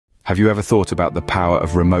Have you ever thought about the power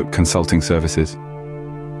of remote consulting services?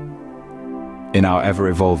 In our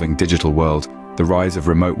ever-evolving digital world, the rise of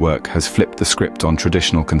remote work has flipped the script on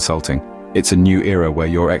traditional consulting. It's a new era where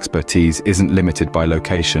your expertise isn't limited by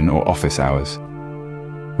location or office hours.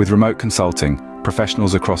 With remote consulting,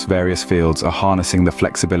 professionals across various fields are harnessing the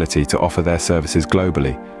flexibility to offer their services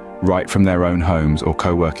globally, right from their own homes or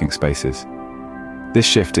co-working spaces. This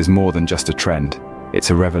shift is more than just a trend, it's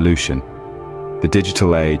a revolution. The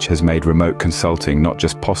digital age has made remote consulting not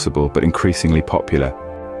just possible but increasingly popular.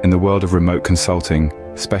 In the world of remote consulting,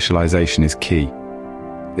 specialization is key.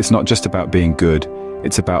 It's not just about being good,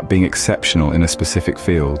 it's about being exceptional in a specific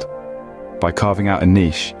field. By carving out a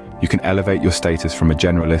niche, you can elevate your status from a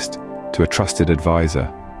generalist to a trusted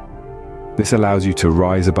advisor. This allows you to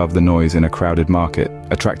rise above the noise in a crowded market,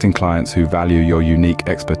 attracting clients who value your unique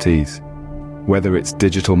expertise. Whether it's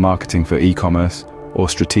digital marketing for e-commerce or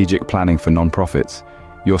strategic planning for nonprofits,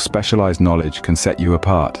 your specialized knowledge can set you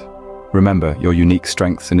apart. Remember, your unique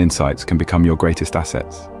strengths and insights can become your greatest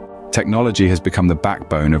assets. Technology has become the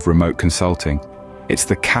backbone of remote consulting. It's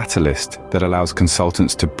the catalyst that allows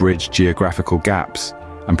consultants to bridge geographical gaps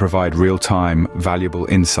and provide real-time, valuable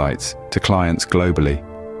insights to clients globally.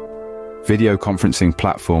 Video conferencing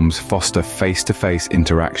platforms foster face-to-face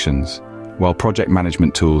interactions, while project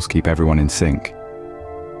management tools keep everyone in sync.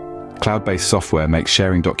 Cloud-based software makes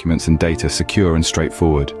sharing documents and data secure and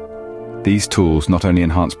straightforward. These tools not only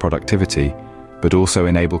enhance productivity, but also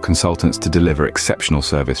enable consultants to deliver exceptional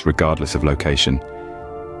service regardless of location.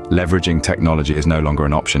 Leveraging technology is no longer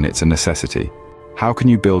an option, it's a necessity. How can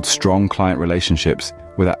you build strong client relationships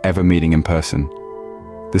without ever meeting in person?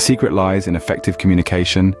 The secret lies in effective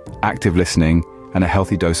communication, active listening, and a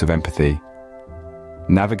healthy dose of empathy.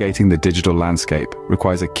 Navigating the digital landscape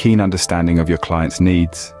requires a keen understanding of your clients'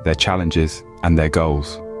 needs, their challenges, and their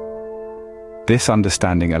goals. This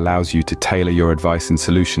understanding allows you to tailor your advice and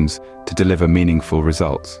solutions to deliver meaningful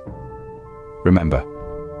results. Remember,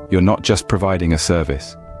 you're not just providing a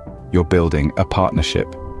service, you're building a partnership.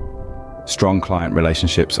 Strong client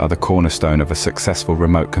relationships are the cornerstone of a successful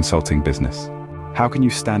remote consulting business. How can you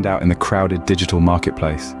stand out in the crowded digital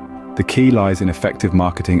marketplace? The key lies in effective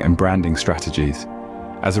marketing and branding strategies.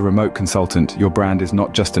 As a remote consultant, your brand is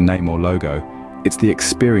not just a name or logo, it's the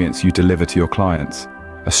experience you deliver to your clients.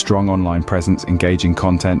 A strong online presence, engaging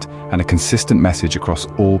content, and a consistent message across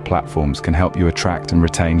all platforms can help you attract and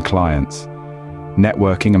retain clients.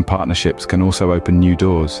 Networking and partnerships can also open new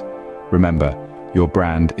doors. Remember, your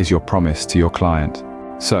brand is your promise to your client.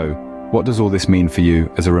 So, what does all this mean for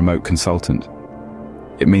you as a remote consultant?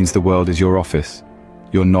 It means the world is your office,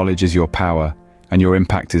 your knowledge is your power, and your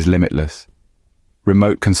impact is limitless.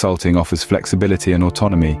 Remote consulting offers flexibility and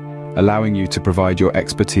autonomy, allowing you to provide your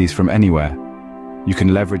expertise from anywhere. You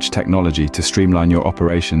can leverage technology to streamline your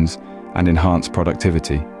operations and enhance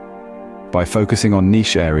productivity. By focusing on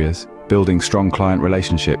niche areas, building strong client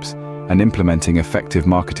relationships, and implementing effective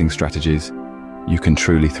marketing strategies, you can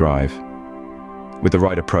truly thrive. With the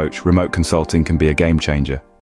right approach, remote consulting can be a game changer.